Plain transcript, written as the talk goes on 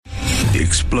The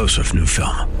explosive new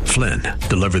film, Flynn,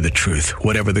 deliver the truth,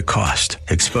 whatever the cost.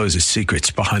 Exposes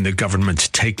secrets behind the government's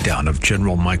takedown of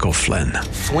General Michael Flynn.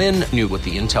 Flynn knew what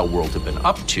the intel world had been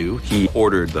up to. He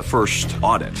ordered the first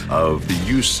audit of the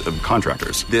use of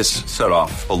contractors. This set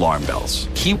off alarm bells.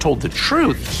 He told the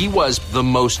truth. He was the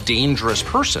most dangerous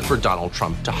person for Donald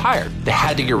Trump to hire. They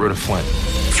had to get rid of Flynn.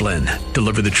 Flynn,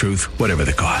 deliver the truth, whatever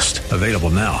the cost. Available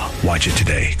now. Watch it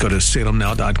today. Go to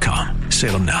salemnow.com.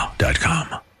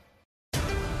 salemnow.com.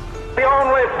 The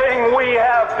only thing we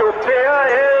have to fear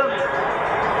is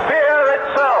fear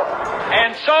itself.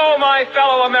 And so, my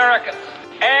fellow Americans,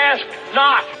 ask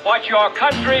not what your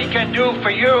country can do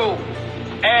for you.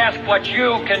 Ask what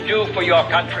you can do for your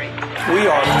country. We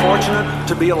are fortunate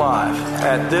to be alive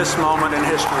at this moment in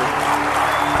history.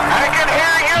 I can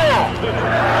hear you.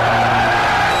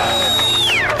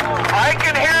 I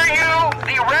can hear you.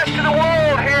 The rest of the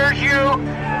world hears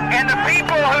you. And the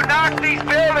people who knock these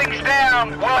buildings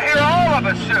down will hear all of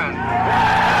us soon.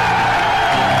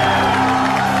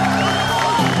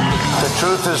 The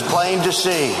truth is plain to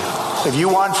see. If you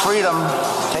want freedom,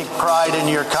 take pride in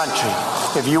your country.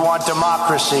 If you want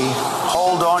democracy,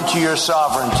 hold on to your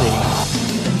sovereignty.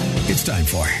 It's time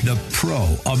for the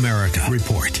Pro America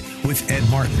Report with Ed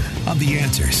Martin of The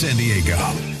Answer San Diego.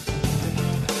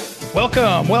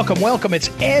 Welcome. It's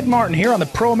Ed Martin here on the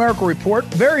Pro America Report.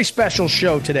 Very special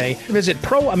show today. Visit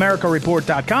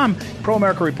proamericareport.com,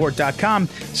 proamericareport.com.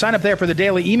 Sign up there for the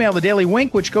daily email, the Daily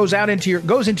Wink, which goes into your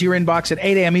inbox at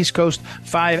 8 a.m. East Coast,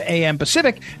 5 a.m.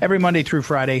 Pacific, every Monday through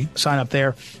Friday. Sign up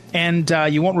there, and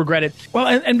you won't regret it. Well,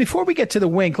 and before we get to the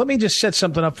Wink, let me just set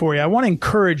something up for you. I want to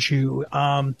encourage you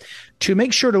to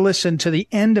make sure to listen to the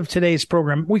end of today's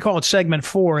program. We call it segment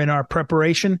 4 in our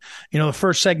preparation. You know, the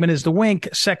first segment is the Wink.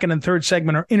 Second and third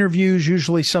segment are interviews,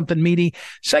 usually something meaty.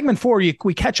 Segment 4,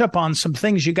 we catch up on some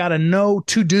things you got to know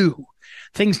to do.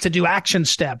 Things to do, action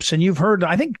steps. And you've heard,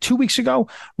 I think 2 weeks ago,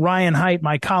 Ryan Haidt,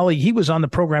 my colleague, he was on the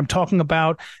program talking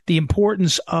about the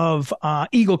importance of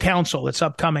Eagle Council that's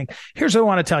upcoming. Here's what I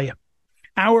want to tell you.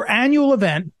 Our annual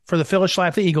event for the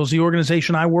Philadelphia Eagles, the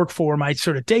organization I work for, my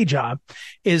sort of day job,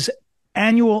 is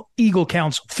annual Eagle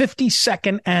Council,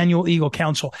 52nd annual Eagle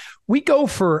Council. We go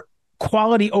for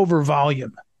quality over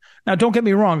volume. Now, don't get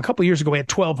me wrong. A couple of years ago, we had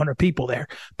 1,200 people there.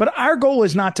 But our goal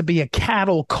is not to be a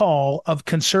cattle call of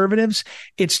conservatives.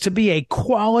 It's to be a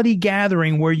quality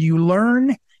gathering where you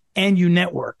learn and you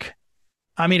network.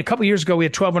 I mean, a couple of years ago, we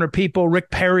had 1,200 people.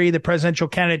 Rick Perry, the presidential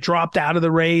candidate, dropped out of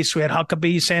the race. We had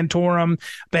Huckabee, Santorum,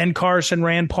 Ben Carson,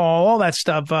 Rand Paul, all that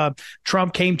stuff.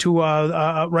 Trump came to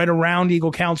right around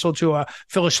Eagle Council to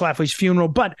Phyllis Schlafly's funeral.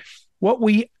 But what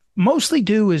we mostly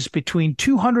do is between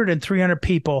 200 and 300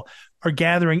 people are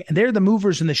gathering, and they're the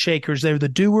movers and the shakers. They're the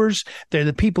doers. They're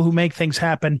the people who make things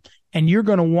happen. And you're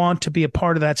going to want to be a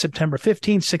part of that September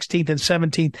 15th, 16th, and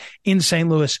 17th in St.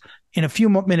 Louis. In a few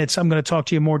minutes, I'm going to talk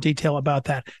to you in more detail about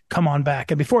that. Come on back.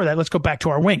 And before that, let's go back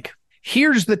to our Wink.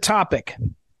 Here's the topic.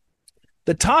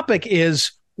 The topic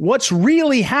is what's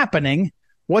really happening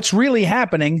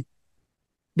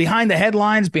behind the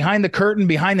headlines, behind the curtain,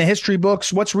 behind the history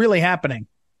books. What's really happening?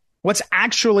 What's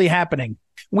actually happening?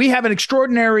 We have an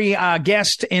extraordinary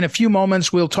guest in a few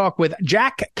moments. We'll talk with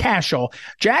Jack Cashill.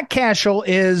 Jack Cashill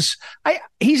he's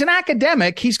an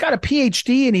academic. He's got a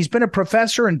PhD and he's been a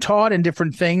professor and taught in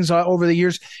different things over the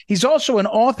years. He's also an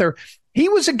author. He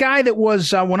was a guy that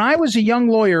was, when I was a young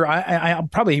lawyer, I'll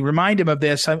probably remind him of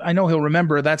this. I know he'll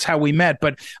remember that's how we met,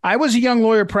 but I was a young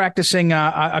lawyer practicing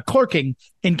a clerking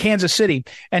in Kansas City.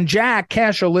 And Jack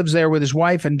Cashill lives there with his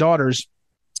wife and daughters.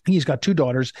 He's got 2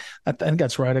 daughters. I think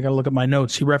that's right. I got to look at my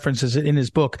notes. He references it in his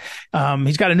book.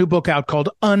 He's got a new book out called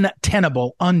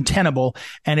Untenable.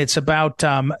 And it's about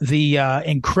the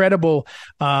incredible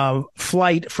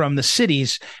flight from the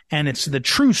cities. And it's the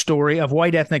true story of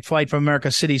white ethnic flight from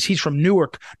America's cities. He's from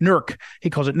Newark. He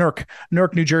calls it Newark,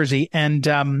 New Jersey.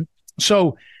 And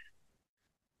so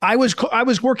I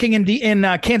was working in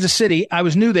Kansas City. I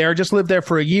was new there, just lived there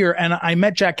for a year, and I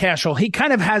met Jack Cashill. He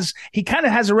kind of has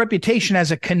a reputation as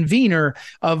a convener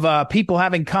of people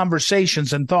having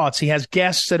conversations and thoughts. He has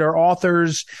guests that are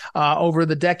authors over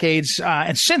the decades,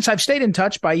 and since I've stayed in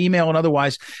touch by email and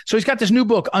otherwise. So he's got this new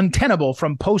book, Untenable,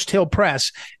 from Post Hill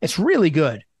Press. It's really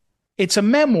good. It's a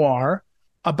memoir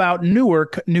about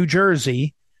Newark, New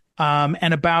Jersey,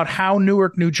 and about how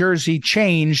Newark, New Jersey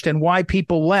changed and why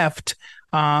people left.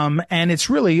 And it's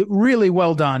really, really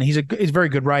well done. He's a very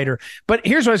good writer. But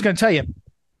here's what I was going to tell you.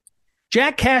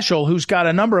 Jack Cashill, who's got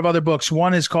a number of other books.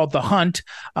 One is called The Hunt.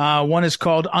 One is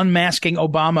called Unmasking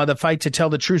Obama, The Fight to Tell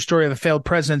the True Story of a Failed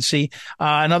Presidency.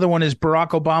 Another one is Barack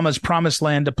Obama's Promised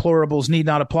Land, Deplorables Need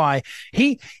Not Apply.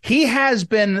 He has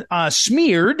been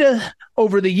smeared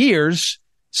over the years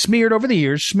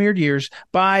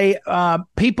by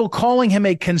people calling him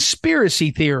a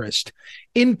conspiracy theorist,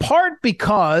 in part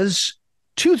because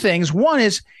two things. One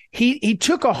is he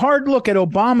took a hard look at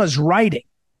Obama's writing,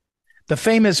 the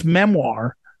famous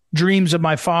memoir, Dreams of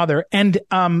My Father. And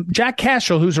Jack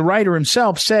Cashill, who's a writer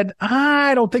himself, said,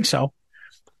 I don't think so.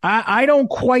 I don't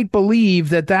quite believe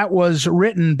that was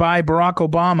written by Barack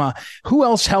Obama. Who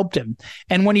else helped him?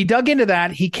 And when he dug into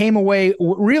that, he came away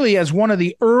really as one of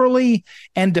the early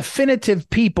and definitive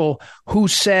people who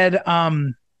said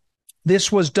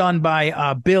this was done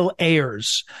by Bill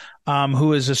Ayers,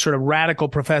 who is a sort of radical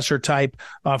professor type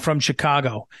from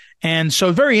Chicago. And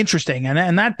so very interesting.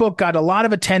 And that book got a lot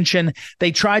of attention.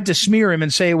 They tried to smear him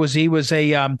and say he was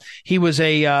a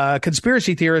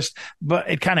conspiracy theorist, but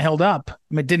it kind of held up. I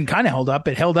mean, it didn't kind of hold up.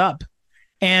 It held up.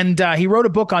 And he wrote a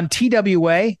book on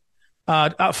TWA,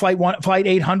 Flight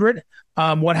 800,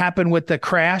 what happened with the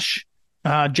crash,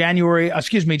 July of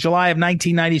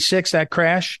 1996, that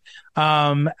crash.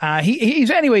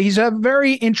 He's a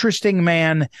very interesting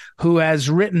man who has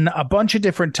written a bunch of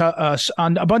different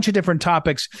on a bunch of different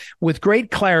topics with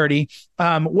great clarity.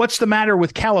 What's the Matter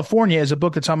with California is a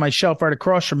book that's on my shelf right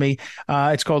across from me.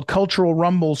 It's called Cultural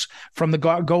Rumbles from the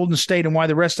Golden State and Why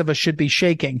the Rest of Us Should Be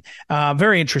Shaking.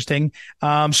 Very interesting.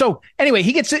 So anyway,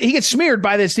 he gets smeared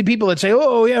by the people that say,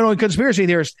 conspiracy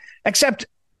theorists, except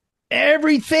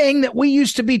everything that we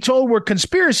used to be told were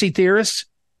conspiracy theorists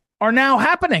are now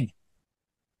happening.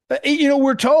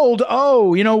 We're told,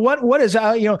 what is,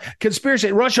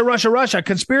 conspiracy, Russia,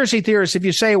 conspiracy theorists. If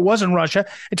you say it wasn't Russia,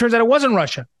 it turns out it wasn't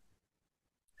Russia.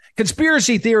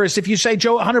 Conspiracy theorists, if you say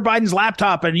Hunter Biden's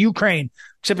laptop in Ukraine,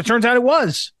 except it turns out it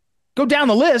was. Go down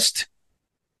the list.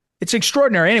 It's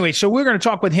extraordinary. Anyway, so we're going to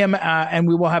talk with him, and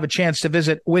we will have a chance to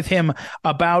visit with him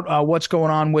about what's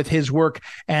going on with his work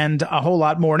and a whole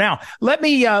lot more. Now, let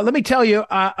me tell you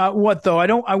what though.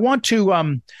 I want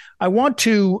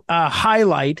to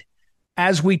highlight,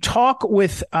 as we talk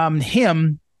with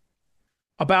him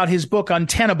about his book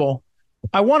Untenable.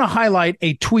 I want to highlight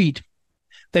a tweet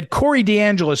that Corey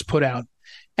DeAngelis put out,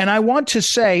 and I want to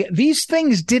say these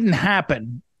things didn't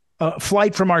happen.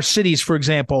 Flight from our cities, for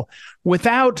example,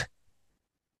 without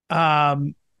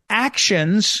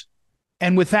actions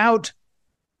and without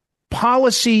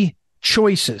policy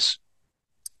choices.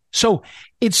 So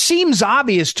it seems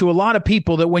obvious to a lot of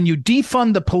people that when you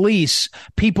defund the police,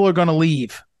 people are going to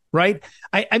leave, right?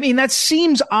 I mean, that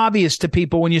seems obvious to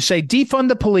people when you say defund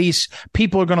the police,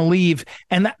 people are going to leave.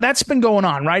 And that's been going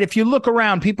on, right? If you look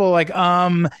around, people are like,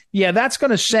 that's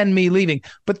going to send me leaving.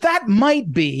 But that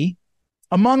might be,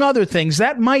 among other things,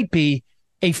 that might be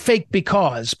a fake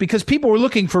because people were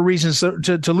looking for reasons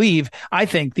to leave, I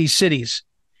think, these cities.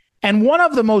 And one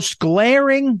of the most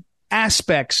glaring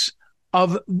aspects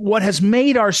of what has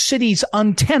made our cities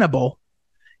untenable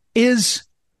is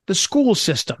the school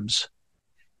systems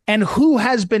and who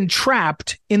has been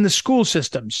trapped in the school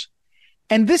systems.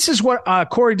 And this is what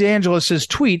Corey DeAngelis'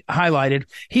 tweet highlighted.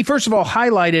 He, first of all,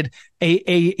 highlighted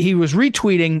he was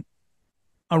retweeting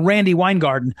Randi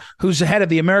Weingarten, who's the head of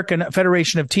the American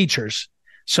Federation of Teachers.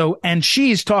 So, and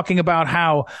she's talking about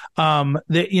how,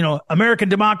 American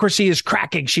democracy is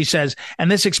cracking, she says, and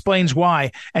this explains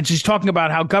why. And she's talking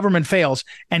about how government fails.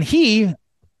 And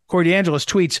Corey DeAngelis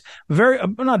tweets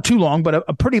not too long, but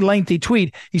a pretty lengthy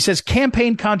tweet. He says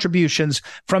campaign contributions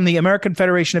from the American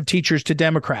Federation of Teachers to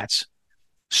Democrats.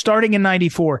 Starting in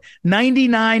 94,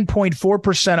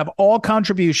 99.4% of all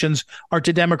contributions are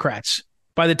to Democrats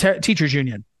by the teachers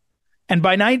union. And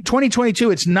by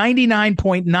 2022, it's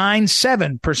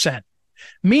 99.97%,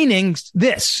 meaning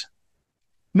this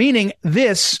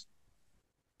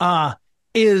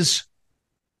is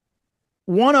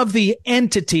one of the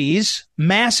entities,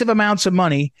 massive amounts of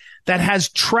money, that has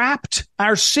trapped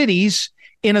our cities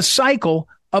in a cycle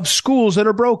of schools that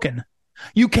are broken.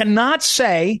 You cannot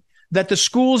say that the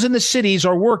schools in the cities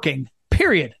are working,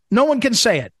 period. No one can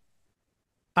say it.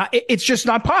 It's just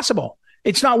not possible.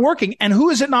 It's not working. And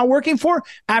who is it not working for?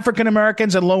 African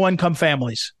Americans and low-income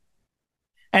families.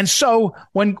 And so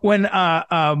when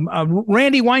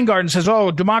Randi Weingarten says,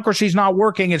 democracy's not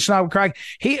working, it's not correct,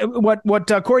 what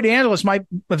Corey DeAngelis might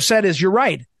have said is, you're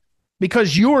right,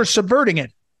 because you're subverting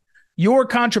it, your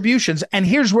contributions. And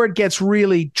here's where it gets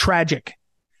really tragic.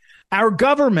 Our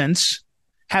governments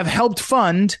have helped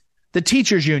fund the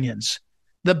teachers unions.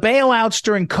 The bailouts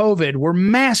during COVID were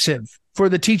massive for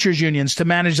the teachers unions to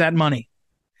manage that money.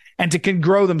 and to can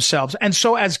grow themselves. And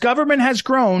so as government has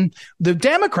grown, the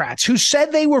Democrats who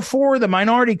said they were for the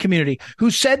minority community, who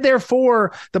said they're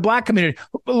for the black community,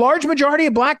 a large majority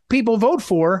of black people vote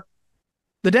for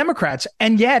the Democrats.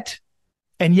 And yet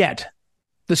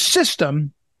the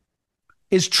system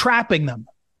is trapping them.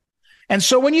 And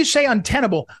so when you say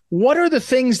untenable, what are the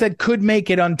things that could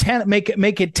make it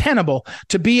make it tenable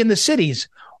to be in the cities?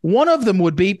 One of them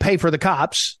would be pay for the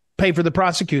cops, pay for the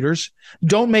prosecutors.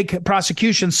 Don't make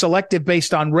prosecution selective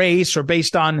based on race or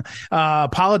based on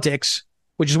politics,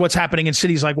 which is what's happening in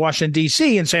cities like Washington,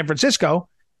 D.C. and San Francisco.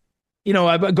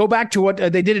 Go back to what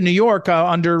they did in New York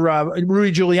under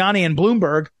Rudy Giuliani and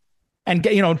Bloomberg, and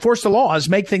enforce the laws,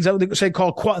 make things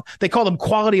that they call them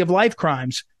quality of life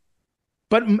crimes.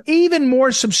 But even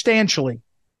more substantially,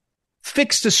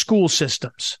 fix the school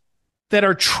systems that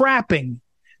are trapping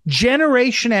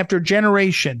generation after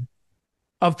generation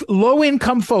of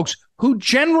low-income folks who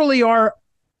generally are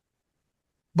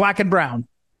black and brown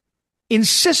in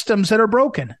systems that are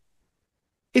broken.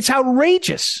 It's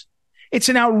outrageous. It's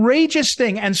an outrageous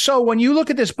thing. And so when you look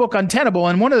at this book, Untenable,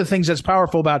 and one of the things that's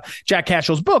powerful about Jack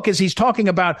Cashell's book is he's talking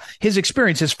about his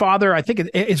experience. His father,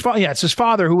 it's his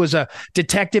father who was a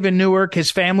detective in Newark.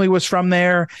 His family was from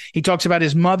there. He talks about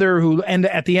his mother who,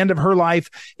 at the end of her life,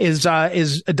 is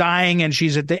dying, and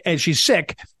she's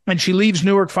sick, and she leaves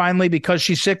Newark finally because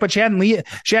she's sick, but she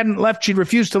hadn't left. She'd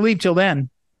refused to leave till then.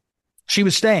 She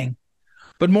was staying.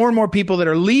 But more and more people that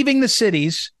are leaving the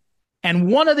cities.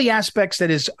 And one of the aspects that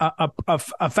is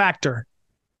a factor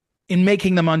in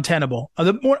making them untenable,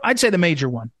 I'd say the major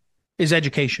one, is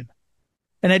education.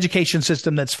 An education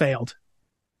system that's failed,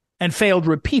 and failed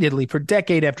repeatedly for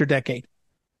decade after decade,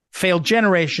 failed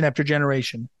generation after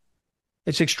generation.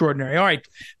 It's extraordinary. All right.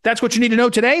 That's what you need to know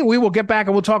today. We will get back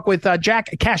and we'll talk with Jack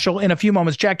Cashell in a few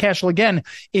moments. Jack Cashell, again,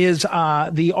 is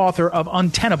the author of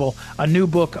Untenable, a new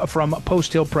book from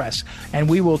Post Hill Press. And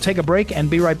we will take a break and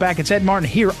be right back. It's Ed Martin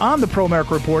here on the Pro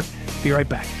America Report. Be right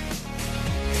back.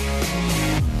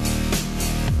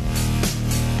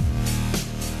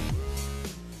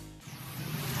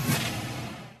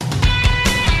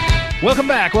 Welcome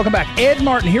back. Ed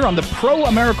Martin here on the Pro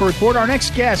America Report. Our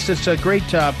next guest, it's a great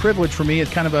privilege for me.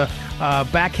 It's kind of a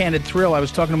backhanded thrill. I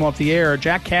was talking to him off the air.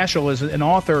 Jack Cashell is an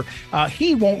author.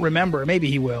 He won't remember. Maybe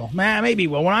he will. Maybe he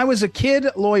will. When I was a kid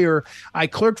lawyer, I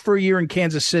clerked for a year in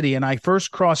Kansas City, and I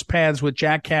first crossed paths with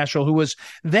Jack Cashell, who was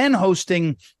then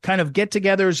hosting kind of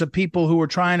get-togethers of people who were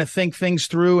trying to think things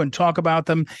through and talk about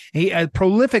them. He a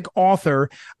prolific author,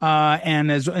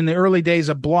 and as in the early days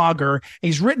a blogger.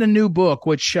 He's written a new book,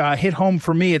 which hit home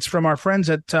for me. It's from our friends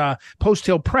at Post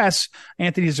Hill Press,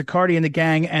 Anthony Zaccardi and the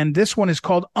gang, and this one is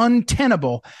called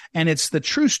Untenable, and it's the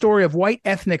true story of white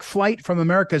ethnic flight from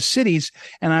America's cities.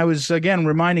 And I was, again,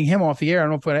 reminding him off the air, I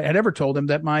don't know if I had ever told him,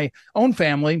 that my own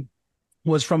family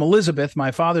was from Elizabeth,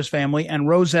 my father's family, and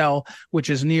Roselle, which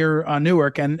is near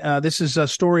Newark. And this is a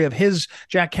story of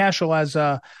Jack Cashell, as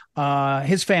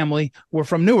his family were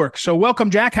from Newark. So welcome,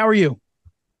 Jack. How are you?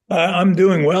 I'm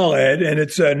doing well, Ed, and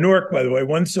it's Newark, by the way,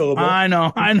 one syllable. I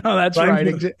know, that's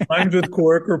right. Rhymes with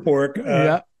cork or pork.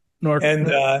 Yeah, Newark.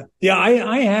 And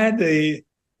I had the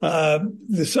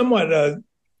somewhat,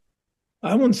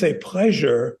 I wouldn't say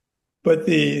pleasure, but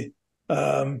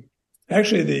I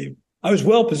was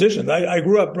well positioned. I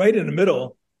grew up right in the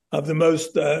middle of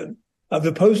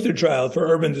the poster child for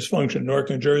urban dysfunction, Newark,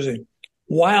 New Jersey,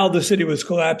 while the city was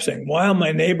collapsing, while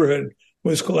my neighborhood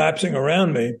was collapsing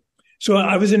around me. So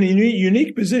I was in a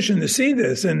unique position to see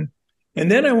this. And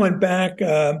then I went back,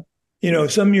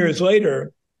 some years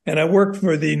later, and I worked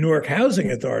for the Newark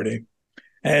Housing Authority.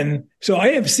 And so I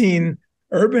have seen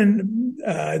urban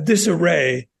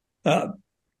disarray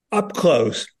up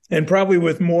close, and probably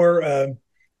with more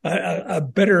a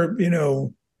better,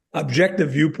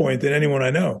 objective viewpoint than anyone I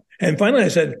know. And finally I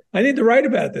said, I need to write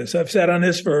about this. I've sat on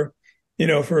this for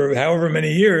however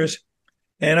many years.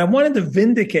 And I wanted to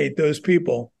vindicate those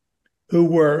people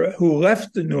who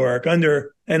left Newark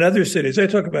and other cities. I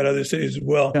talk about other cities as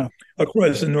well,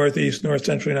 across the Northeast, North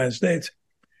Central United States,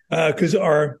 because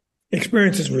our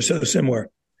experiences were so similar.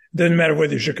 It doesn't matter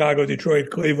whether you're Chicago, Detroit,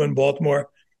 Cleveland, Baltimore,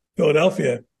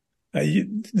 Philadelphia.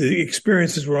 The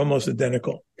experiences were almost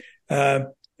identical.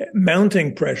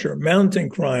 Mounting pressure, mounting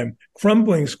crime,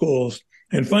 crumbling schools.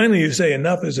 And finally you say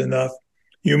enough is enough.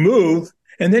 You move,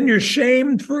 and then you're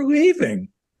shamed for leaving.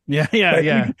 Yeah.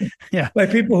 By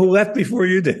people who left before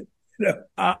you did.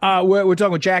 We're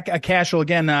talking with Jack Cashill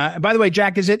again. By the way,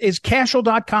 Jack, is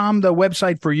Cashill.com the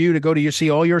website for you to go to see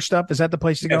all your stuff? Is that the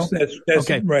place to go? That's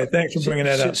okay. Right. Thanks for bringing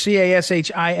that up.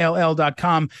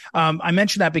 CASHILL.com. I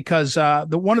mentioned that because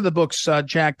one of the books,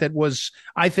 Jack, that was,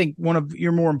 I think, one of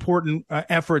your more important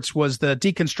efforts was the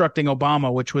Deconstructing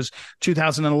Obama, which was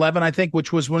 2011, I think,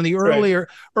 which was one of the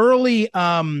earliest,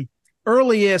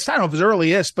 I don't know if it was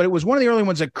earliest, but it was one of the early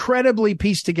ones that credibly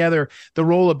pieced together the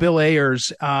role of Bill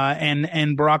Ayers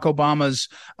and Barack Obama's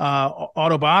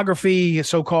autobiography,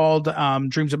 so-called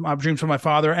Dreams from My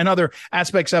Father, and other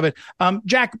aspects of it.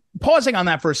 Jack, pausing on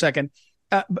that for a second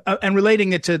and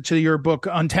relating it to your book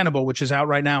Untenable, which is out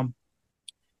right now.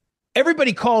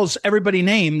 Everybody calls everybody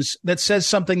names that says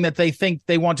something that they think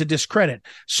they want to discredit.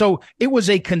 So it was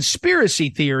a conspiracy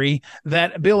theory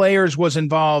that Bill Ayers was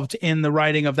involved in the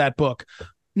writing of that book.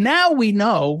 Now we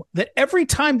know that every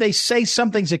time they say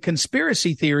something's a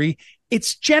conspiracy theory,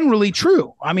 it's generally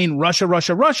true. I mean, Russia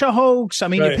hoax. I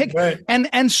mean, right, you pick, right.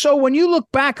 And so when you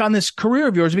look back on this career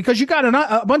of yours, because you got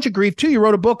a bunch of grief too, you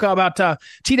wrote a book about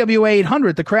TWA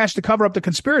 800, the crash to cover up the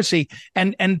conspiracy,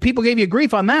 and people gave you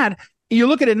grief on that. You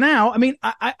look at it now. I mean,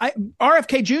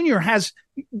 RFK Jr. has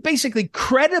basically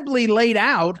credibly laid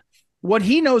out what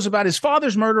he knows about his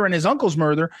father's murder and his uncle's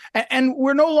murder. And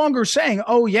we're no longer saying,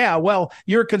 oh, yeah, well,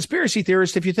 you're a conspiracy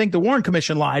theorist if you think the Warren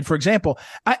Commission lied, for example.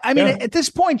 I mean, at this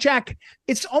point, Jack,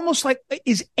 it's almost like,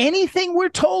 is anything we're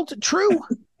told true?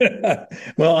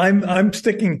 Well, I'm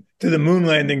sticking to the moon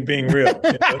landing being real.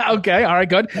 You know? Okay. All right.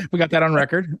 Good. We got that on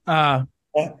record.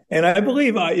 And I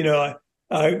believe,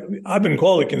 I've been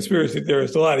called a conspiracy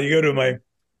theorist a lot. You go to my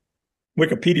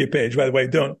Wikipedia page, by the way,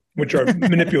 which are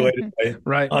manipulated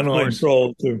by online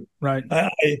trolls. Right. I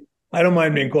don't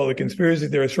mind being called a conspiracy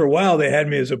theorist. For a while, they had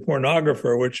me as a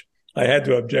pornographer, which I had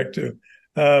to object to.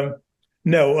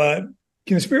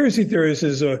 Conspiracy theorist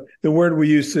is the word we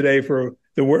use today for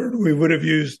the word we would have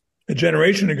used a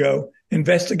generation ago,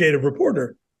 investigative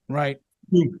reporter. Right.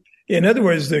 In other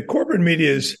words, the corporate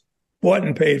media is bought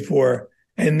and paid for,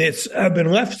 and it's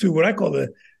been left to what I call the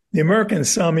American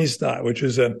samizdat, which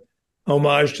is a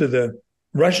homage to the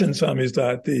Russian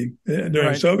samizdat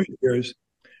during Soviet years,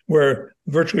 where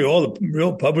virtually all the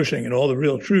real publishing and all the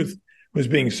real truth was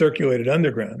being circulated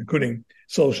underground, including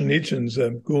Solzhenitsyn's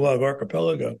Gulag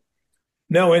Archipelago.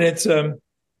 No, and it's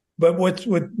but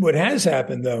what has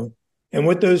happened though, and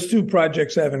what those two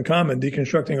projects have in common,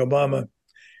 Deconstructing Obama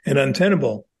and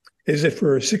Untenable, is that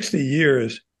for 60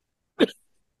 years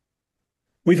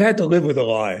we've had to live with a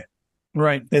lie.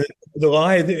 Right. And the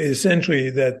lie is essentially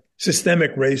that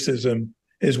systemic racism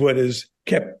is what has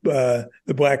kept the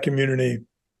Black community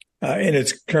in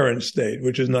its current state,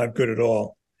 which is not good at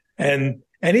all. And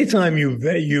anytime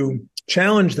you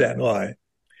challenge that lie,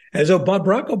 as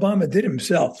Barack Obama did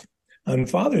himself on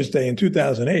Father's Day in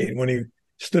 2008, when he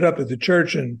stood up at the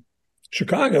church in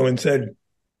Chicago and said,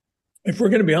 if we're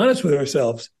going to be honest with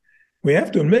ourselves, we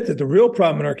have to admit that the real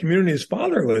problem in our community is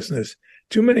fatherlessness.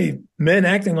 Too many men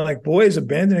acting like boys,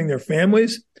 abandoning their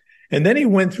families. And then he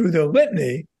went through the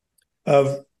litany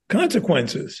of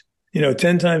consequences.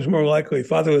 10 times more likely,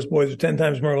 fatherless boys are 10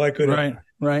 times more likely to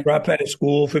drop out of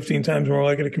school, 15 times more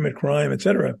likely to commit crime, et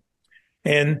cetera.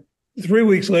 And 3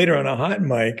 weeks later on a hot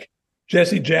mic,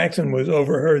 Jesse Jackson was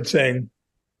overheard saying,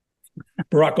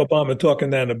 Barack Obama talking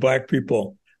down to Black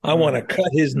people, I want to cut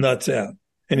his nuts out.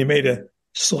 And he made a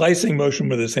slicing motion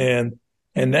with his hand,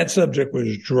 and that subject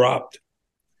was dropped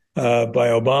by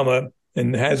Obama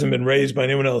and hasn't been raised by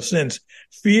anyone else since.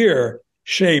 Fear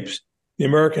shapes the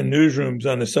American newsrooms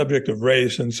on the subject of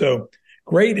race, and so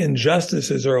great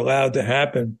injustices are allowed to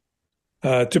happen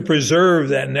to preserve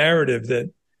that narrative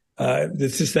that the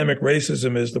systemic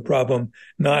racism is the problem,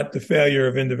 not the failure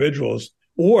of individuals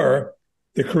or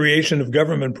the creation of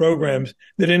government programs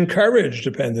that encourage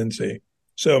dependency.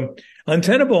 So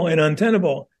Untenable,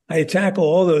 I tackle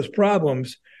all those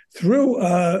problems through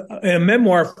in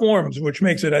memoir forms, which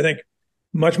makes it, I think,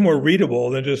 much more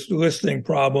readable than just listing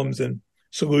problems and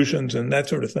solutions and that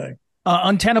sort of thing.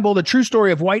 Untenable, the true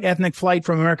story of white ethnic flight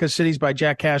from America's cities by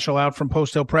Jack Cashill, out from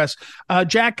Post Hill Press.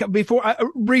 Jack, before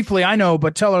briefly, I know,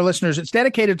 but tell our listeners, it's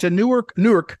dedicated to Newark,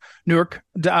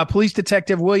 Police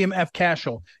Detective William F.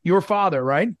 Cashill, your father,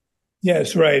 right?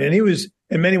 Yes, right. And he was,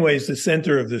 in many ways, the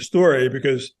center of the story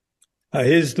because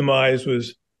his demise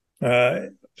was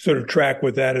sort of tracked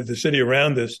with that of the city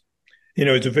around us.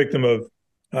 It's a victim of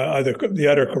the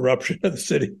utter corruption of the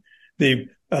city, the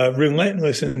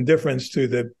relentless indifference to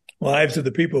the lives of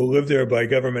the people who live there by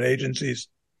government agencies,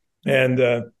 and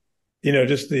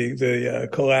just the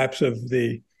collapse of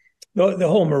the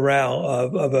whole morale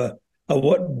of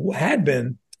what had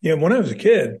been. When I was a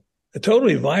kid, a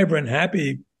totally vibrant,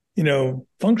 happy,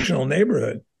 functional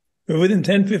neighborhood. But within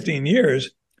 10, 15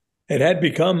 years, it had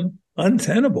become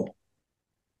untenable.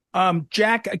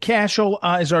 Jack Cashill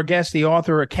is our guest, the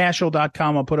author of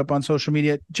Cashill.com. I'll put up on social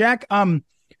media. Jack,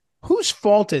 whose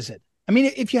fault is it? I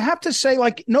mean, if you have to say,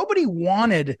 like, nobody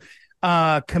wanted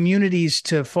communities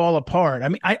to fall apart. I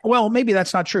mean, maybe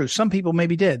that's not true. Some people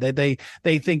maybe did. They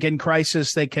think in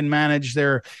crisis they can manage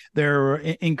their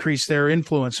increase their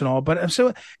influence and all. But so,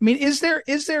 I mean, is there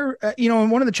in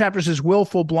one of the chapters is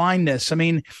willful blindness. I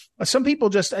mean, some people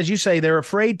just, as you say, they're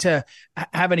afraid to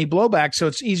have any blowback, so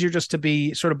it's easier just to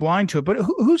be sort of blind to it. But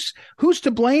who's to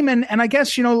blame? And I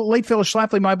guess, late Phyllis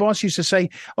Schlafly, my boss, used to say,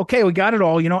 "Okay, we got it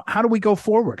all. How do we go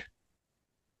forward?"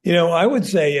 I would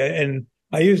say, and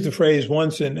I used the phrase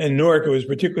once in Newark, it was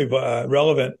particularly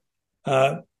relevant,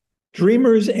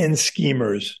 dreamers and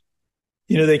schemers.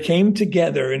 They came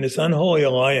together in this unholy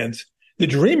alliance. The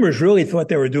dreamers really thought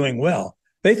they were doing well.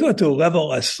 They thought to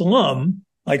level a slum,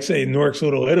 like, say, Newark's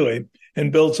Little Italy,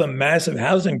 and build some massive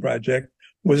housing project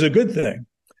was a good thing.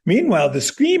 Meanwhile, the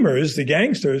schemers, the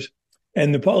gangsters,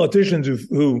 and the politicians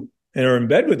who are in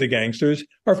bed with the gangsters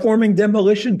are forming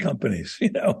demolition companies,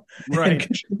 right. and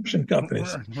construction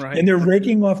companies. Right. And they're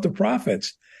raking off the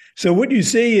profits. So what you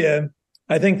see,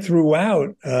 I think,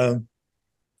 throughout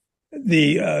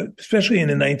especially in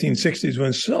the 1960s,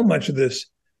 when so much of this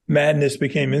madness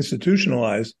became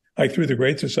institutionalized, like through the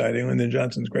Great Society, Lyndon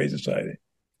Johnson's Great Society,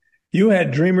 you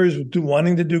had dreamers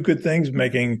wanting to do good things,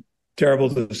 making terrible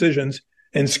decisions,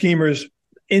 and schemers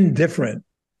indifferent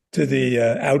to the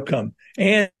outcome.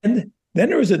 And then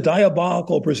there was a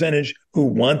diabolical percentage who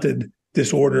wanted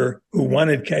disorder, who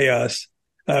wanted chaos,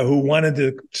 who wanted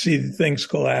to see things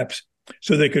collapse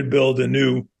so they could build a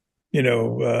new,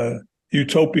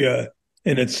 utopia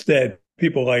in its stead.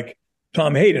 People like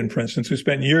Tom Hayden, for instance, who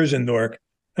spent years in Newark,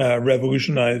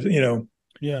 revolutionized,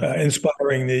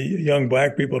 inspiring the young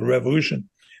black people to revolution.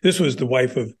 This was the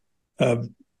wife of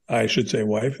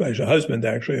husband,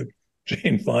 actually, of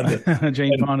Jane Fonda.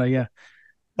 Jane Fonda, yeah.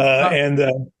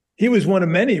 And he was one of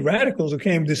many radicals who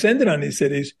descended on these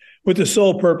cities with the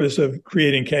sole purpose of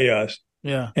creating chaos,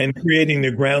 and creating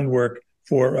the groundwork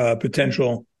for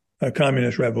potential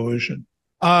communist revolution.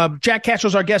 Jack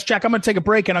Cashill's our guest. Jack, I'm going to take a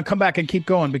break and I'll come back and keep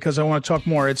going because I want to talk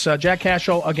more. It's Jack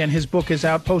Cashill. Again, his book is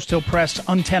out, Post Hill Press,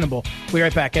 Untenable. We'll be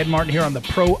right back. Ed Martin here on the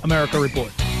Pro America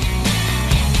Report.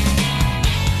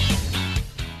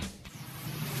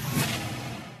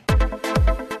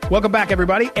 Welcome back,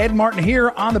 everybody. Ed Martin here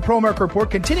on the Pro America Report.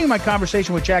 Continuing my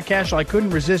conversation with Jack Cashill. I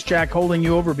couldn't resist, Jack, holding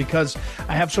you over because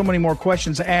I have so many more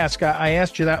questions to ask. I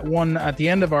asked you that one at the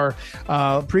end of our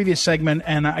previous segment,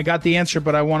 and I got the answer,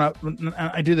 but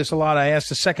I do this a lot. I asked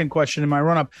a second question in my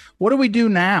run-up. What do we do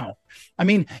now? I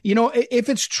mean, if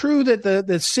it's true that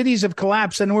the cities have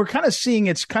collapsed, and we're kind of seeing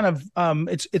it's kind of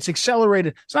it's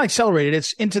accelerated. It's not accelerated.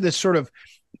 It's into this sort of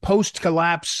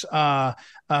post-collapse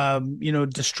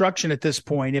destruction at this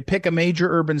point. You pick a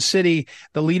major urban city,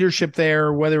 the leadership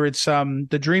there, whether it's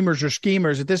the dreamers or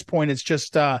schemers, at this point, it's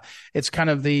just it's kind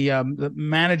of the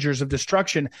managers of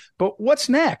destruction. But what's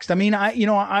next? I mean,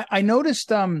 I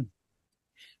noticed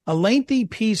a lengthy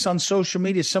piece on social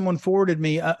media. Someone forwarded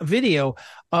me a video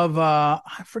of I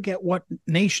forget what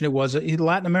nation it was,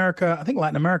 Latin America. I think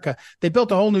Latin America. They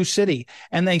built a whole new city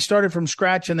and they started from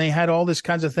scratch and they had all this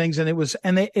kinds of things. And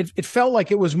it felt like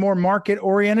it was more market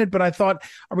oriented. But I thought,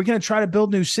 are we going to try to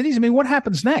build new cities? I mean, what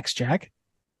happens next, Jack?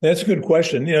 That's a good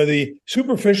question. The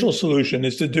superficial solution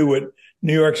is to do what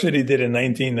New York City did in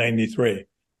 1993.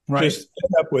 Right. Just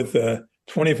end up with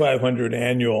 2,500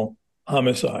 annual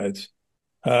homicides.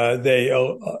 They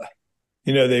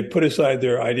put aside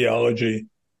their ideology.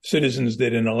 Citizens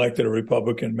did, and elected a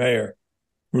Republican mayor,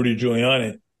 Rudy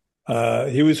Giuliani.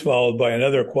 He was followed by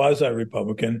another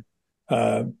quasi-Republican,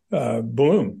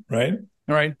 Bloom, right?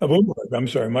 Right. Bloomberg. I'm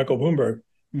sorry, Michael Bloomberg.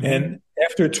 Mm-hmm. And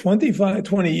after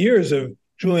 20 years of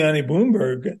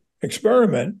Giuliani-Bloomberg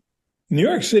experiment, New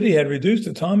York City had reduced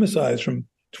its homicides from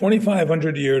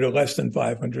 2,500 a year to less than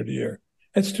 500 a year.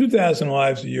 That's 2,000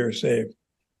 lives a year saved.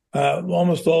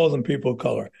 Almost all of them people of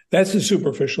color. That's the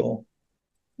superficial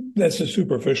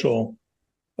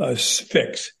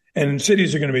fix. And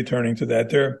cities are going to be turning to that.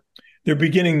 They're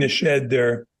beginning to shed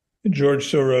their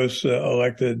George Soros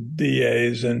elected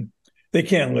DAs, and they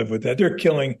can't live with that. They're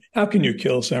killing. How can you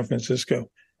kill San Francisco?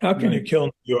 How can you kill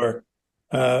New York?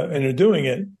 And they're doing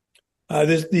it.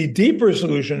 The deeper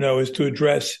solution, though, is to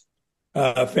address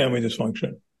family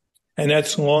dysfunction. And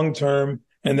that's long term,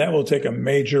 and that will take a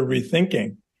major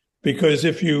rethinking. Because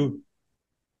if you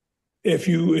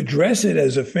address it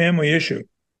as a family issue,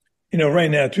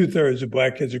 right now 2/3 of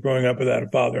black kids are growing up without a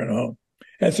father in a home,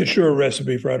 that's a sure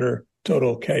recipe for utter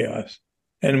total chaos.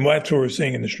 And that's what we're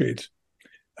seeing in the streets.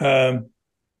 It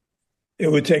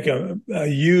would take a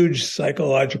huge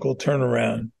psychological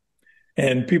turnaround,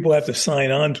 and people have to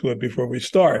sign on to it before we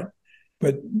start.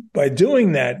 But by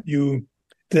doing that, you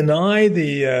deny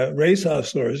the race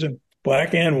hustlers,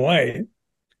 black and white,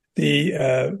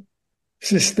 the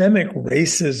systemic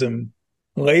racism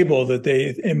label that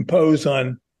they impose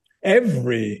on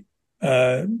every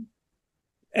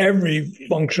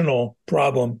functional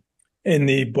problem in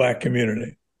the black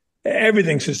community.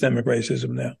 Everything's systemic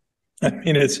racism now. I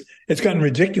mean, it's gotten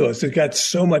ridiculous. It got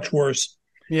so much worse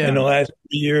in the last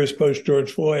 3 years post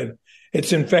George Floyd.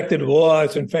 It's infected law.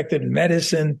 It's infected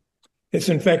medicine. It's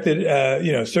infected,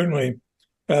 certainly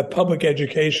public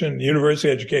education. University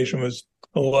education was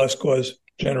a lost cause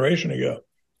a generation ago.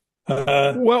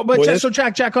 So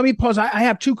Jack, let me pause. I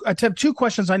have two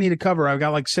questions I need to cover. I've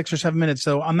got like 6 or 7 minutes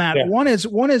though on that. Yeah. One is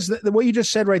what you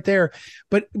just said right there.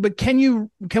 But can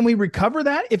we recover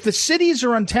that? If the cities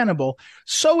are untenable,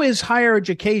 so is higher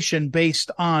education based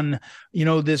on,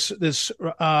 this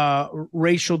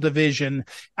racial division.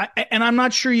 And I'm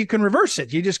not sure you can reverse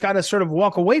it. You just got to sort of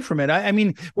walk away from it. I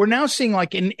mean, we're now seeing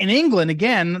like in England,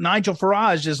 again, Nigel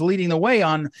Farage is leading the way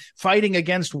on fighting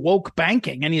against woke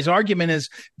banking. And his argument is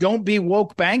don't be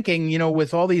woke banking,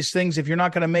 with all these things. If you're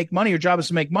not going to make money, your job is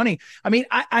to make money. I mean,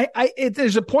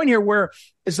 there's a point here where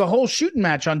is the whole shooting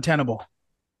match untenable?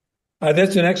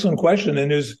 That's an excellent question.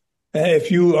 And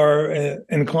if you are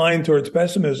inclined towards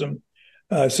pessimism,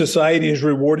 society is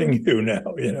rewarding you now.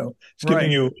 It's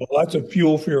giving you lots of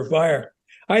fuel for your fire.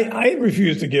 I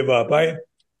refuse to give up. I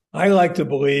like to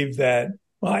believe that.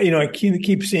 I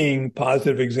keep seeing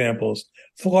positive examples.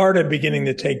 Florida beginning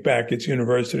to take back its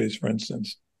universities, for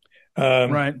instance.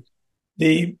 The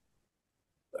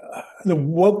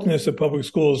wokeness of public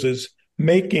schools is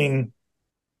making,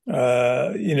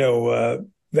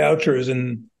 vouchers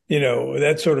and,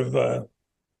 that sort of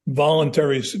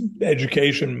voluntary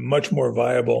education much more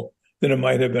viable than it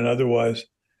might have been otherwise.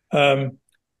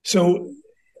 So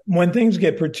when things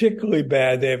get particularly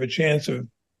bad, they have a chance of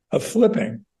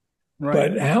flipping.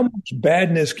 Right. But how much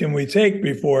badness can we take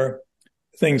before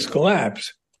things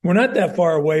collapse? We're not that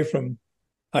far away from,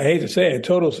 I hate to say it, a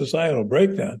total societal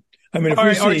breakdown. I mean, all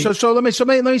right. So let me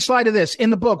slide to this. In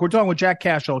the book, we're talking with Jack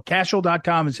Cashill.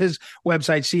 Cashill.com is his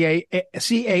website,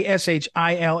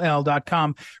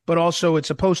 CASHILL.com. But also it's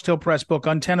a Post Hill Press book,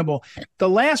 Untenable. The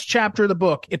last chapter of the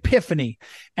book, Epiphany.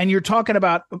 And you're talking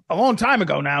about a long time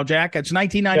ago now, Jack. It's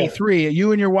 1993. Yeah.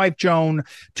 You and your wife, Joan,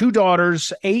 2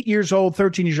 daughters, 8 years old,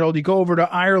 13 years old. You go over to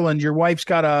Ireland. Your wife's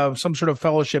got some sort of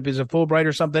fellowship. Is it Fulbright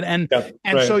or something?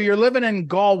 So you're living in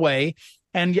Galway.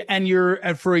 And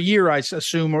you're for a year, I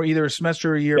assume, or either a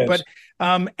semester or a year. Yes.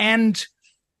 But and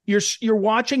you're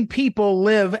watching people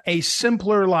live a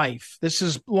simpler life. This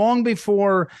is long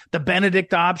before the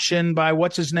Benedict option by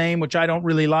what's his name, which I don't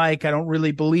really like. I don't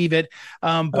really believe it.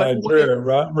 But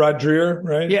Rod Dreher,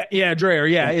 right? Yeah, Dreher.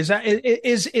 Yeah, is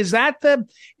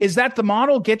that the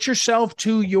model? Get yourself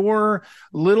to your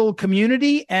little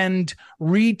community and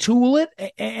retool it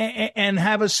and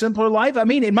have a simpler life. I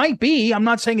mean, it might be. I'm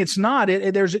not saying it's not.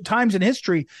 There's times in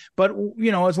history, but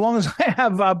as long as I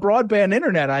have broadband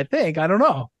internet, I think. I don't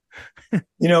know.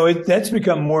 That's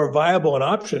become more viable an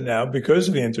option now because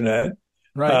of the internet.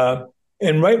 Right.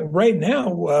 And right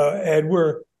now, Ed,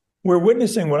 we're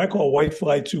witnessing what I call white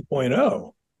flight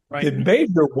 2.0. Right. The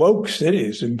major woke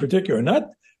cities in particular, not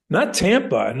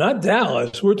Tampa, not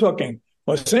Dallas. We're talking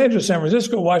Los Angeles, San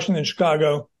Francisco, Washington,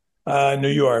 Chicago, New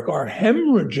York are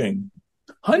hemorrhaging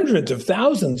hundreds of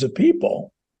thousands of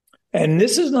people. And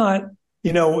this is not,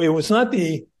 it was not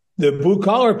the blue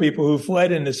collar people who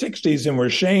fled in the 60s and were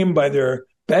shamed by their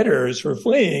betters for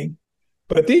fleeing.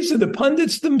 But these are the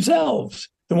pundits themselves,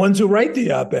 the ones who write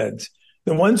the op-eds,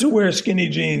 the ones who wear skinny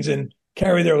jeans and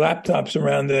carry their laptops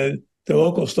around the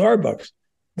local Starbucks.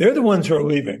 They're the ones who are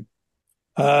leaving.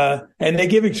 And they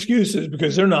give excuses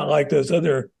because they're not like those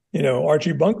other,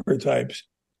 Archie Bunker types.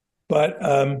 But,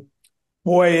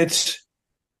 there's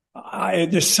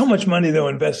so much money, though,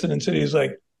 invested in cities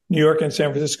like New York and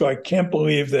San Francisco. I can't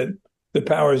believe that the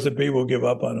powers that be will give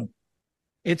up on them.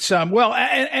 It's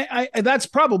that's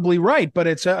probably right, but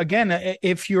it's again,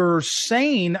 if you're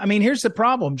sane. I mean, here's the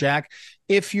problem, Jack.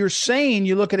 if you're sane,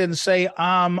 you look at it and say,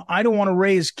 I don't want to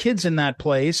raise kids in that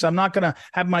place. I'm not going to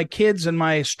have my kids and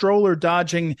my stroller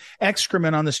dodging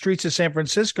excrement on the streets of San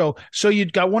Francisco. So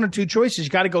you've got one or two choices. You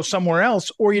got to go somewhere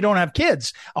else, or you don't have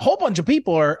kids. A whole bunch of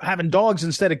people are having dogs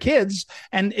instead of kids,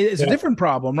 and it's a different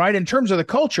problem, right, in terms of the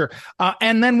culture.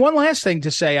 And then one last thing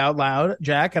to say out loud,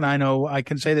 Jack, and I know I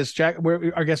can say this, Jack,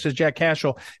 our guest is Jack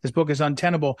Cashel. His book is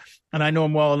Untenable, and I know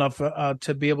him well enough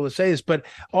to be able to say this, but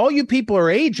all you people are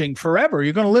aging forever.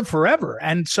 You're going to live forever.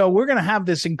 And so we're going to have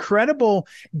this incredible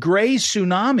gray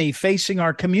tsunami facing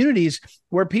our communities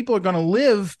where people are going to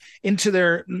live into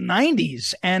their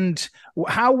 90s. And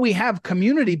how we have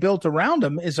community built around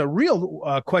them is a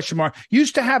real question mark.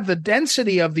 Used to have the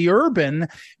density of the urban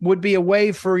would be a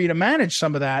way for you to manage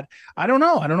some of that. I don't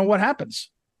know. I don't know what happens.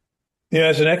 Yeah,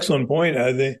 that's an excellent point.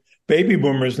 The baby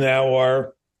boomers now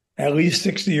are at least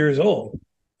 60 years old.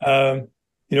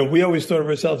 We always thought of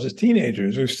ourselves as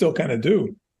teenagers. We still kind of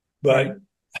do, but right.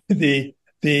 the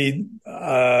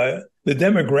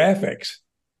demographics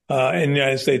in the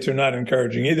United States are not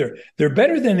encouraging either. They're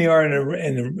better than they are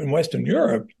in Western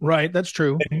Europe. Right, that's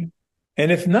true.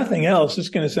 And if nothing else, it's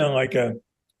going to sound like a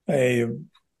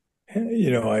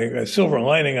silver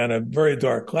lining on a very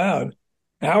dark cloud.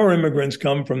 Our immigrants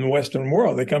come from the Western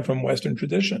world. They come from Western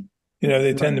tradition.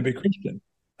 They tend to be Christian.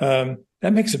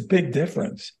 That makes a big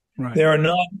difference. Right. They are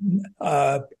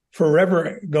not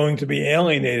forever going to be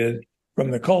alienated from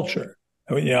the culture.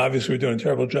 Obviously we're doing a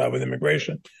terrible job with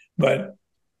immigration, but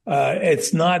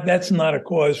that's not a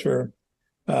cause for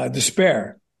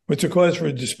despair. What's a cause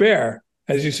for despair,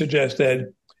 as you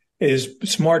suggested, is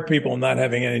smart people not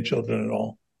having any children at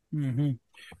all. Mm-hmm.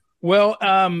 Well,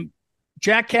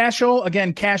 Jack Cashel,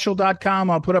 again, Cashel.com.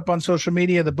 I'll put up on social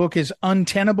media. The book is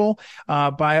Untenable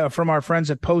from our friends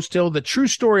at Post Hill, the true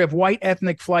story of white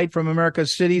ethnic flight from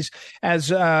America's cities. As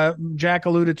Jack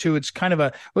alluded to, it's kind of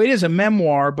it is a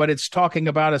memoir, but it's talking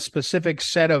about a specific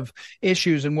set of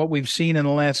issues and what we've seen in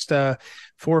the last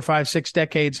 4, 5, 6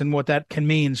 decades and what that can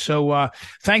mean. So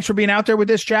thanks for being out there with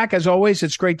this, Jack. As always,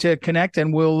 it's great to connect,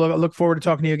 and we'll look forward to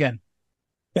talking to you again.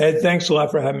 Ed, thanks a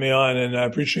lot for having me on, and I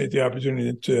appreciate the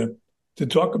opportunity to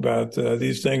talk about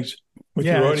these things with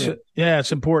your audience.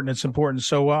 It's important. It's important.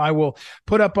 So I will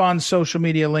put up on social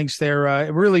media links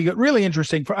there. Really, really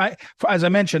interesting. As I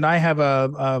mentioned, I have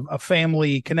a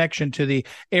family connection to the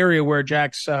area where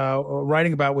Jack's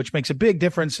writing about, which makes a big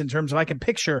difference in terms of I can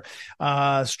picture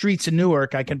streets in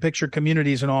Newark, I can picture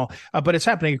communities and all, but it's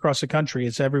happening across the country.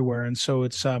 It's everywhere, and so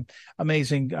it's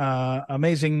amazing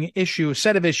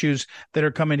set of issues that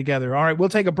are coming together. All right, we'll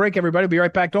take a break, everybody. Be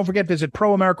right back. Don't forget, visit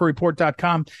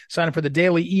proamericareport.com. Sign up for the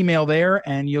daily email there,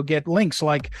 and you'll get links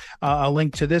like a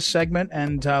link to this segment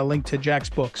and a link to Jack's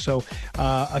book. So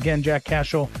again, Jack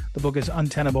Cashel, the book is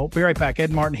Untenable. Be right back.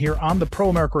 Ed Martin here on the Pro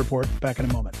America Report. Back in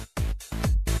a moment.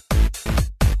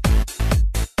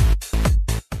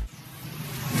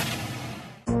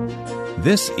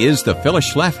 This is the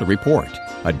Phyllis Schlafly Report,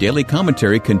 a daily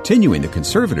commentary continuing the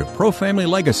conservative pro-family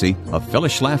legacy of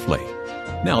Phyllis Schlafly.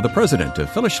 Now, the president of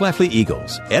Phyllis Schlafly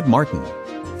Eagles, Ed Martin.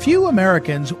 Few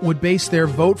Americans would base their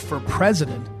vote for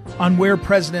president on where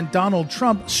President Donald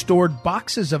Trump stored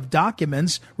boxes of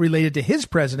documents related to his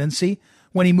presidency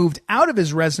when he moved out of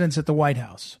his residence at the White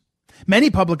House. Many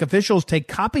public officials take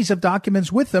copies of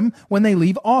documents with them when they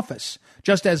leave office,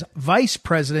 just as Vice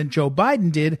President Joe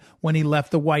Biden did when he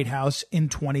left the White House in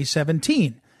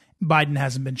 2017. Biden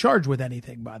hasn't been charged with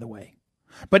anything, by the way.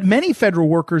 But many federal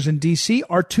workers in D.C.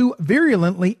 are too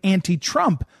virulently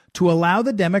anti-Trump to allow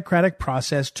the democratic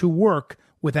process to work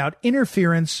without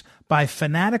interference by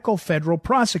fanatical federal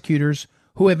prosecutors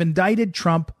who have indicted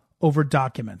Trump over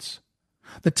documents.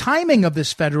 The timing of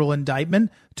this federal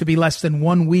indictment, to be less than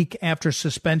 1 week after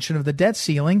suspension of the debt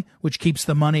ceiling, which keeps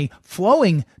the money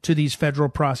flowing to these federal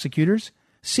prosecutors,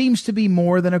 seems to be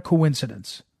more than a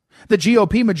coincidence. The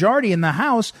GOP majority in the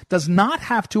House does not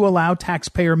have to allow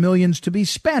taxpayer millions to be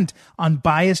spent on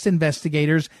biased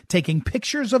investigators taking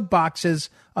pictures of boxes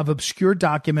of obscure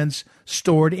documents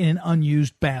stored in an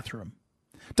unused bathroom.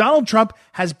 Donald Trump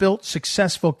has built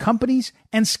successful companies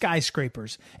and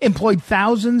skyscrapers, employed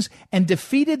thousands, and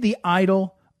defeated the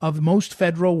idol of most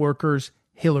federal workers,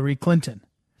 Hillary Clinton.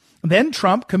 Then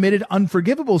Trump committed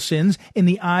unforgivable sins in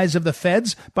the eyes of the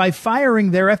feds by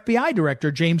firing their FBI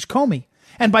director, James Comey,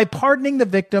 and by pardoning the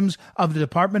victims of the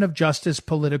Department of Justice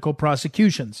political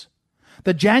prosecutions.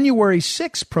 The January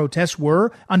 6 protests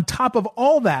were, on top of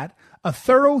all that, a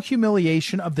thorough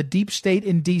humiliation of the deep state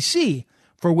in D.C.,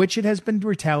 for which it has been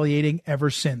retaliating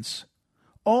ever since.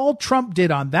 All Trump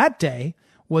did on that day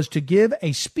was to give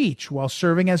a speech while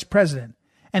serving as president,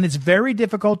 and it's very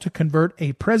difficult to convert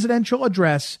a presidential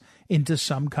address into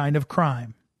some kind of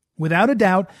crime. Without a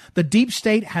doubt, the deep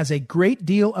state has a great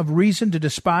deal of reason to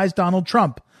despise Donald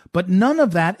Trump, but none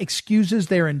of that excuses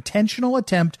their intentional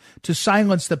attempt to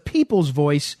silence the people's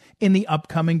voice in the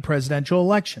upcoming presidential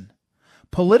election.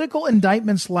 Political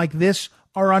indictments like this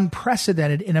are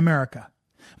unprecedented in America.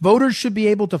 Voters should be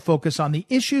able to focus on the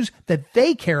issues that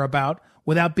they care about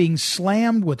without being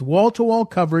slammed with wall-to-wall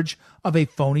coverage of a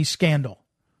phony scandal.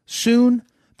 Soon,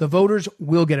 the voters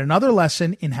will get another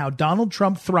lesson in how Donald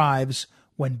Trump thrives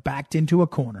when backed into a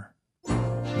corner.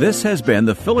 This has been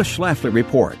the Phyllis Schlafly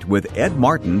Report with Ed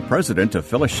Martin, president of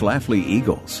Phyllis Schlafly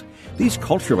Eagles. These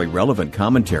culturally relevant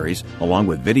commentaries, along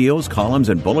with videos, columns,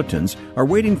 and bulletins, are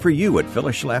waiting for you at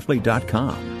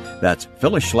phyllisschlafly.com. That's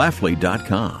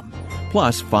phyllisschlafly.com.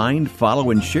 Plus, find,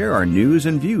 follow, and share our news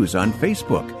and views on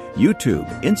Facebook, YouTube,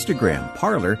 Instagram,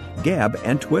 Parler, Gab,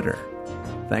 and Twitter.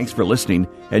 Thanks for listening,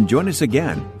 and join us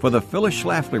again for the Phyllis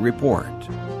Schlafly Report.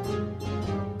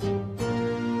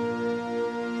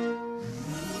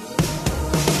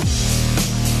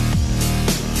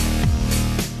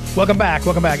 Welcome back.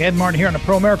 Ed Martin here on the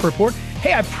Pro America Report.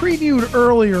 Hey, I previewed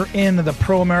earlier in the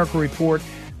Pro America Report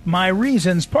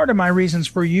part of my reasons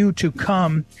for you to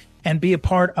come and be a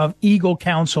part of Eagle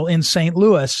Council in St.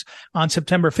 Louis on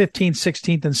September 15th,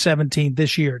 16th, and 17th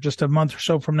this year, just a month or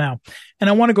so from now. And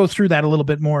I want to go through that a little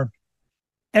bit more.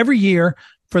 Every year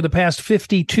for the past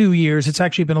 52 years, it's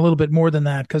actually been a little bit more than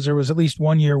that because there was at least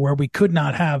one year where we could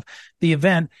not have the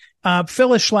event.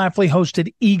 Phyllis Schlafly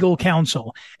hosted Eagle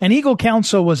Council, and Eagle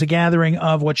Council was a gathering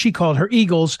of what she called her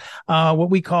Eagles, what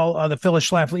we call the Phyllis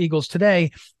Schlafly Eagles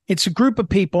today. It's a group of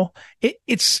people.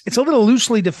 It's a little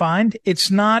loosely defined. It's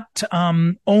not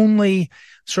only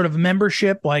sort of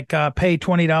membership, like pay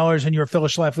 $20 and you're a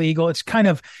Phyllis Schlafly Eagle. It's kind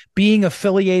of being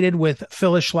affiliated with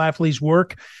Phyllis Schlafly's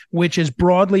work, which is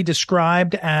broadly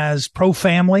described as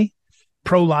pro-family,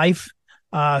 pro-life,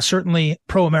 certainly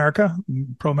pro-America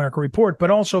Report,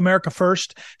 but also America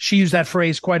First. She used that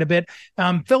phrase quite a bit.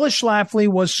 Phyllis Schlafly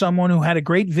was someone who had a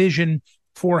great vision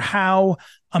for how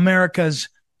America's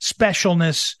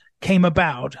specialness came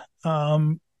about,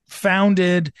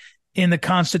 founded in the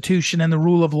Constitution and the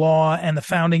rule of law and the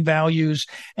founding values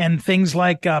and things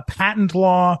like patent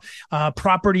law,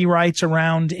 property rights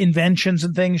around inventions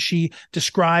and things. She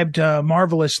described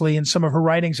marvelously in some of her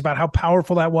writings about how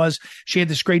powerful that was. She had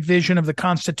this great vision of the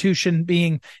Constitution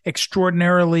being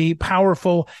extraordinarily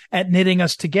powerful at knitting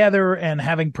us together and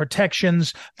having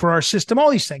protections for our system, all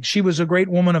these things. She was a great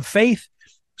woman of faith.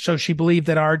 So she believed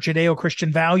that our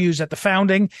Judeo-Christian values at the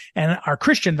founding and our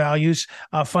Christian values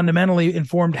fundamentally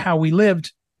informed how we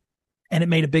lived, and it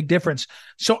made a big difference.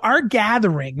 So our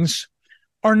gatherings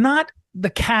are not the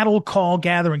cattle call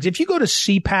gatherings. If you go to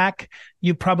CPAC,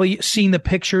 you've probably seen the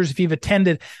pictures. If you've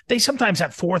attended, they sometimes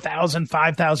have 4,000,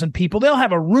 5,000 people. They'll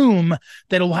have a room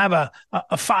that'll have a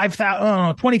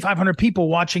 2,500 people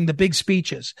watching the big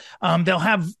speeches. They'll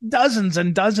have dozens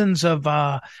and dozens of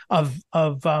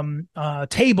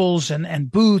tables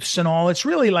and booths and all. It's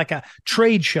really like a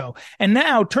trade show. And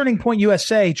now Turning Point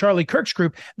USA, Charlie Kirk's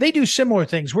group, they do similar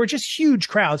things where just huge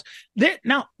crowds.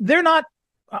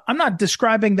 I'm not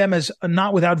describing them as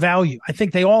not without value. I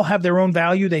think they all have their own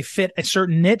value. They fit a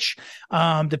certain niche,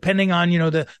 depending on,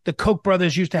 the Koch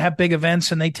brothers used to have big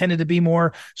events and they tended to be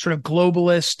more sort of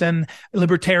globalist and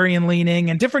libertarian leaning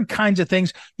and different kinds of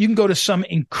things. You can go to some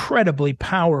incredibly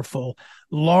powerful,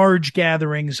 large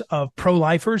gatherings of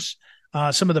pro-lifers,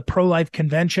 some of the pro-life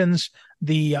conventions.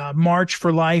 The March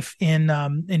for Life in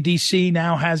DC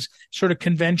now has sort of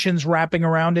conventions wrapping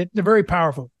around it. They're very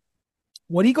powerful.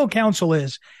 What Eagle Council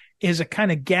is a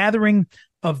kind of gathering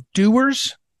of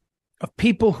doers, of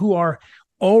people who are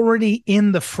already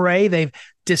in the fray. They've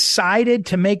decided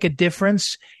to make a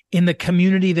difference in the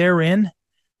community they're in.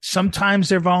 Sometimes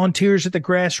they're volunteers at the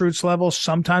grassroots level.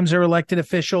 Sometimes they're elected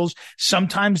officials.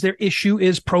 Sometimes their issue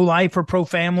is pro-life or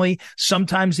pro-family.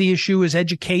 Sometimes the issue is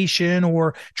education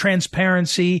or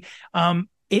transparency.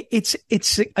 It's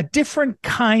a different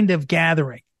kind of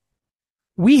gathering.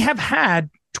 We have had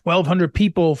 1,200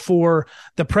 people for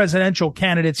the presidential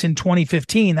candidates in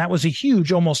 2015. That was a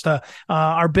huge, almost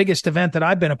our biggest event that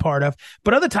I've been a part of.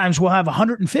 But other times we'll have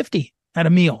 150 at a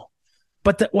meal.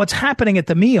 But what's happening at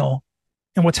the meal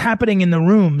and what's happening in the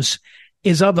rooms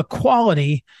is of the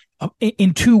quality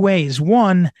in two ways.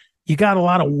 One, you got a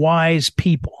lot of wise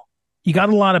people. You got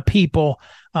a lot of people.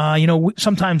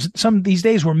 Sometimes these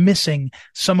days we're missing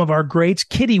some of our greats.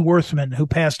 Kitty Worthman, who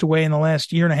passed away in the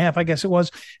last year and a half, I guess it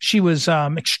was. She was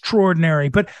extraordinary.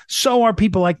 But so are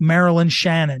people like Marilyn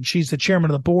Shannon. She's the chairman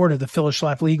of the board of the Phyllis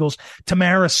Schlafly Eagles.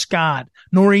 Tamara Scott,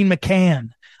 Noreen McCann,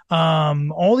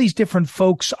 all these different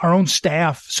folks, our own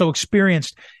staff, so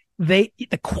experienced. the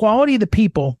quality of the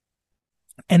people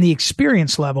and the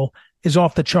experience level is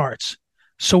off the charts.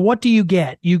 So what do you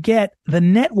get? You get the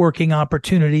networking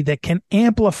opportunity that can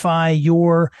amplify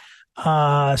your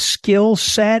skill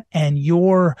set and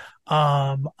your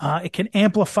it can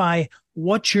amplify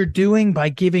what you're doing by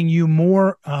giving you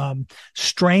more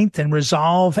strength and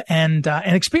resolve and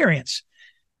experience.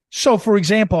 So, for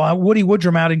example, Woody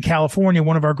Woodrum out in California,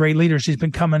 one of our great leaders, he's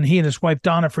been coming, he and his wife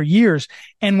Donna, for years.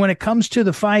 And when it comes to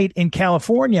the fight in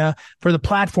California for the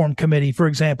platform committee, for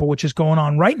example, which is going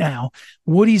on right now,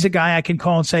 Woody's a guy I can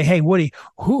call and say, hey, Woody,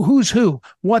 who's who?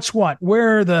 What's what?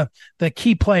 Where are the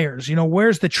key players? You know,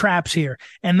 where's the traps here?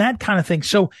 And that kind of thing.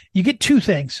 So you get two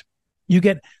things. You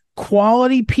get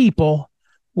quality people,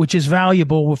 which is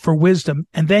valuable for wisdom,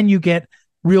 and then you get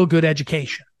real good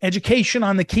education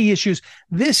on the key issues.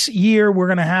 This year, we're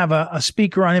going to have a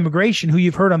speaker on immigration who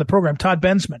you've heard on the program, Todd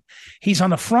Bensman. He's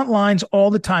on the front lines all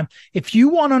the time. If you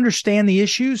want to understand the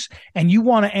issues and you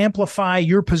want to amplify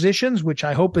your positions, which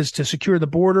I hope is to secure the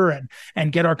border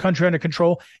and get our country under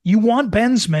control, you want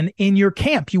Bensman in your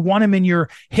camp. You want him in your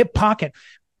hip pocket.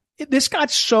 We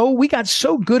got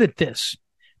so good at this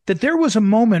that there was a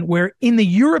moment where in the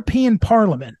European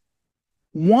Parliament,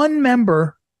 one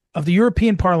member of the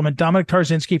European Parliament, Dominic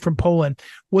Tarczynski from Poland,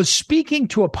 was speaking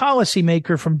to a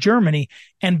policymaker from Germany,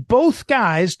 and both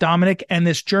guys, Dominic and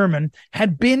this German,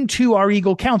 had been to our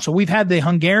Eagle Council. We've had the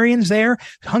Hungarians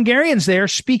there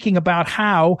speaking about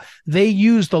how they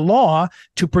use the law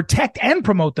to protect and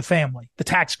promote the family, the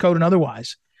tax code and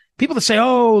otherwise. People that say,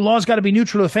 oh, law's got to be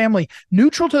neutral to the family.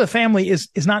 Neutral to the family is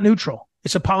not neutral.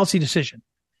 It's a policy decision.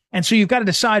 And so you've got to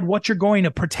decide what you're going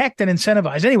to protect and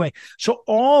incentivize. Anyway, so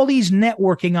all these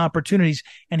networking opportunities,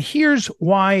 and here's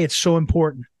why it's so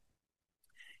important.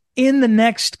 In the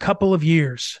next couple of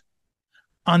years,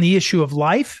 on the issue of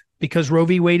life, because Roe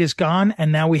v. Wade is gone,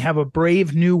 and now we have a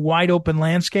brave, new, wide-open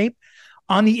landscape,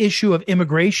 on the issue of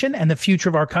immigration and the future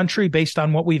of our country based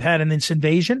on what we've had in this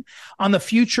invasion, on the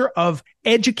future of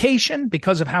education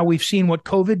because of how we've seen what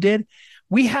COVID did,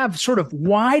 we have sort of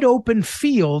wide-open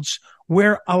fields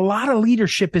where a lot of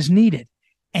leadership is needed.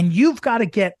 And you've got to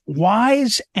get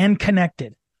wise and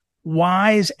connected,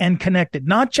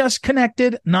 not just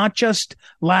connected, not just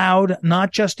loud,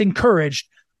 not just encouraged.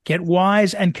 Get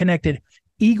wise and connected.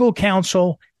 Eagle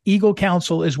Council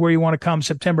is where you want to come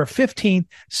September 15th,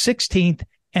 16th,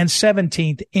 and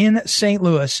 17th in St.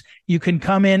 Louis. You can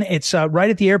come in. It's right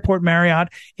at the Airport Marriott.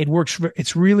 It works.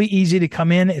 It's really easy to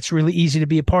come in. It's really easy to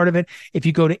be a part of it. If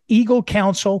you go to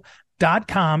eaglecouncil.com,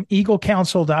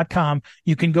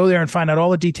 you can go there and find out all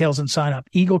the details and sign up.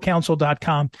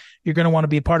 eaglecouncil.com. You're going to want to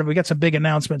be a part of it. We got some big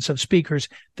announcements of speakers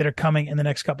that are coming in the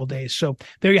next couple of days. So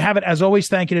there you have it. As always,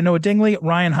 thank you to Noah Dingley,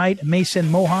 Ryan Haidt, Mason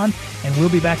Mohan, and we'll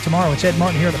be back tomorrow. It's Ed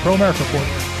Martin here at the Pro America Report.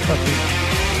 Talk to you.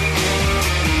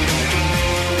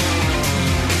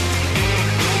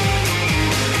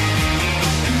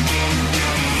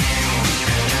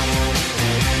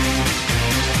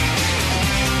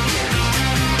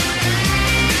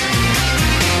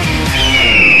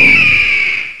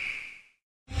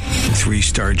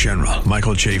 3-star General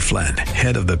Michael J. Flynn,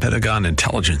 head of the Pentagon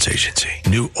Intelligence Agency,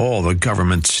 knew all the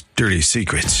government's dirty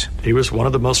secrets. He was one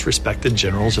of the most respected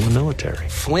generals in the military.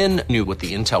 Flynn knew what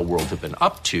the intel world had been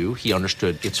up to. He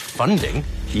understood its funding.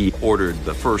 He ordered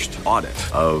the first audit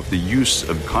of the use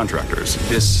of contractors.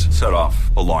 This set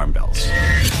off alarm bells.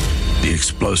 The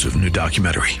explosive new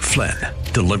documentary, Flynn,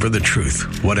 Deliver the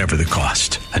Truth, Whatever the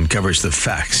Cost, uncovers the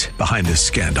facts behind this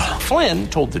scandal. Flynn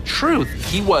told the truth.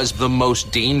 He was the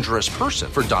most dangerous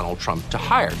person for Donald Trump to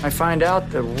hire. I find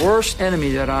out the worst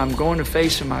enemy that I'm going to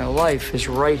face in my life is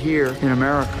right here in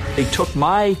America. They took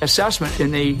my assessment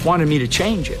and they wanted me to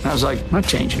change it. And I was like, I'm not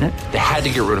changing it. They had to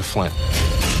get rid of Flynn.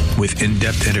 With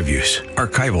in-depth interviews,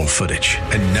 archival footage,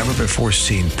 and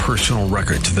never-before-seen personal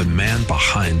records of the man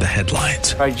behind the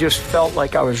headlines. I just felt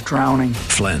like I was drowning.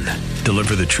 Flynn,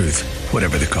 Deliver the Truth,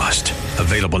 Whatever the Cost.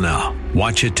 Available now.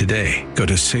 Watch it today. Go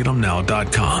to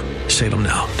salemnow.com.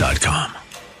 salemnow.com.